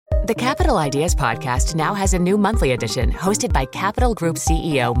The Capital Ideas Podcast now has a new monthly edition hosted by Capital Group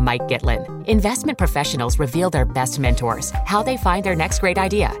CEO Mike Gitlin. Investment professionals reveal their best mentors, how they find their next great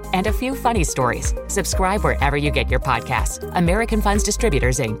idea, and a few funny stories. Subscribe wherever you get your podcasts. American Funds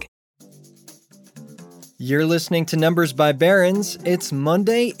Distributors, Inc. You're listening to Numbers by Barron's. It's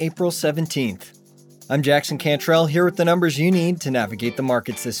Monday, April 17th. I'm Jackson Cantrell here with the numbers you need to navigate the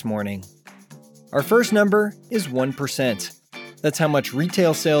markets this morning. Our first number is 1%. That's how much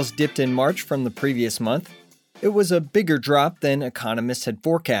retail sales dipped in March from the previous month. It was a bigger drop than economists had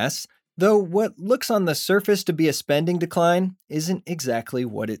forecast, though what looks on the surface to be a spending decline isn't exactly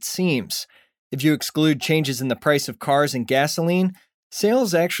what it seems. If you exclude changes in the price of cars and gasoline,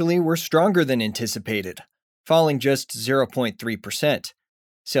 sales actually were stronger than anticipated, falling just 0.3%.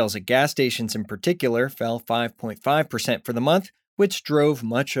 Sales at gas stations in particular fell 5.5% for the month, which drove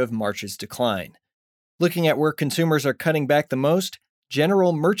much of March's decline. Looking at where consumers are cutting back the most,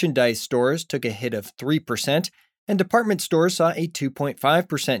 general merchandise stores took a hit of 3%, and department stores saw a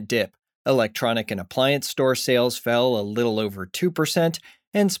 2.5% dip. Electronic and appliance store sales fell a little over 2%,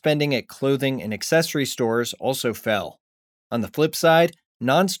 and spending at clothing and accessory stores also fell. On the flip side,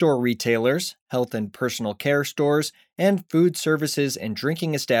 non-store retailers, health and personal care stores, and food services and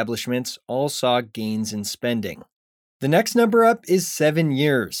drinking establishments all saw gains in spending. The next number up is 7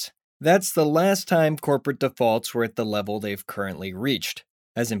 years. That's the last time corporate defaults were at the level they've currently reached.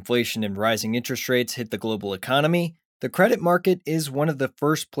 As inflation and rising interest rates hit the global economy, the credit market is one of the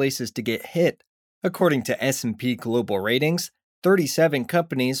first places to get hit. According to S&P Global Ratings, 37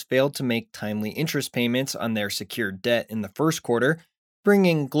 companies failed to make timely interest payments on their secured debt in the first quarter,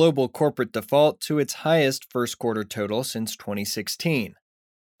 bringing global corporate default to its highest first quarter total since 2016.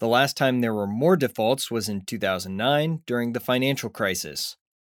 The last time there were more defaults was in 2009 during the financial crisis.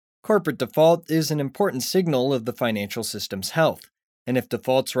 Corporate default is an important signal of the financial system's health, and if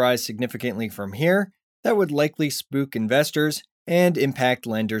defaults rise significantly from here, that would likely spook investors and impact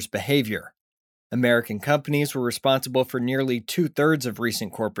lenders' behavior. American companies were responsible for nearly 2/3 of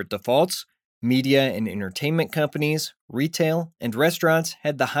recent corporate defaults. Media and entertainment companies, retail, and restaurants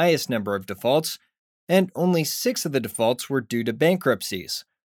had the highest number of defaults, and only 6 of the defaults were due to bankruptcies.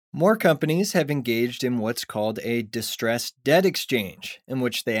 More companies have engaged in what's called a distressed debt exchange, in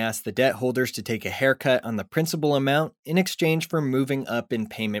which they ask the debt holders to take a haircut on the principal amount in exchange for moving up in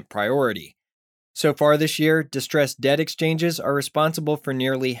payment priority. So far this year, distressed debt exchanges are responsible for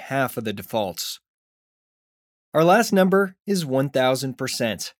nearly half of the defaults. Our last number is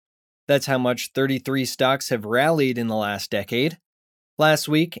 1,000%. That's how much 33 stocks have rallied in the last decade. Last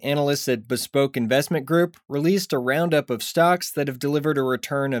week, analysts at Bespoke Investment Group released a roundup of stocks that have delivered a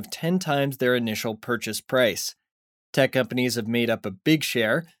return of 10 times their initial purchase price. Tech companies have made up a big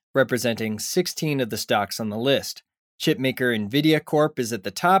share, representing 16 of the stocks on the list. Chipmaker NVIDIA Corp is at the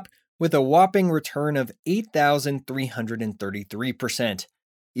top, with a whopping return of 8,333%.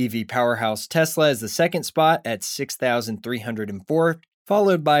 EV powerhouse Tesla is the second spot at 6,304,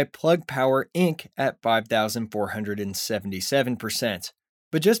 followed by Plug Power Inc. at 5,477%.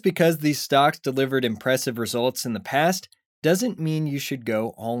 But just because these stocks delivered impressive results in the past doesn't mean you should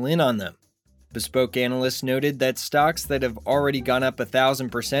go all in on them. Bespoke analysts noted that stocks that have already gone up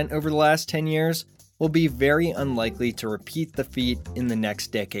 1,000% over the last 10 years will be very unlikely to repeat the feat in the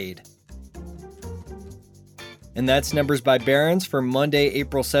next decade. And that's Numbers by Barron's for Monday,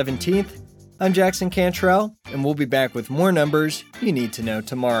 April 17th. I'm Jackson Cantrell, and we'll be back with more numbers you need to know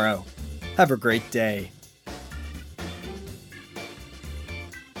tomorrow. Have a great day.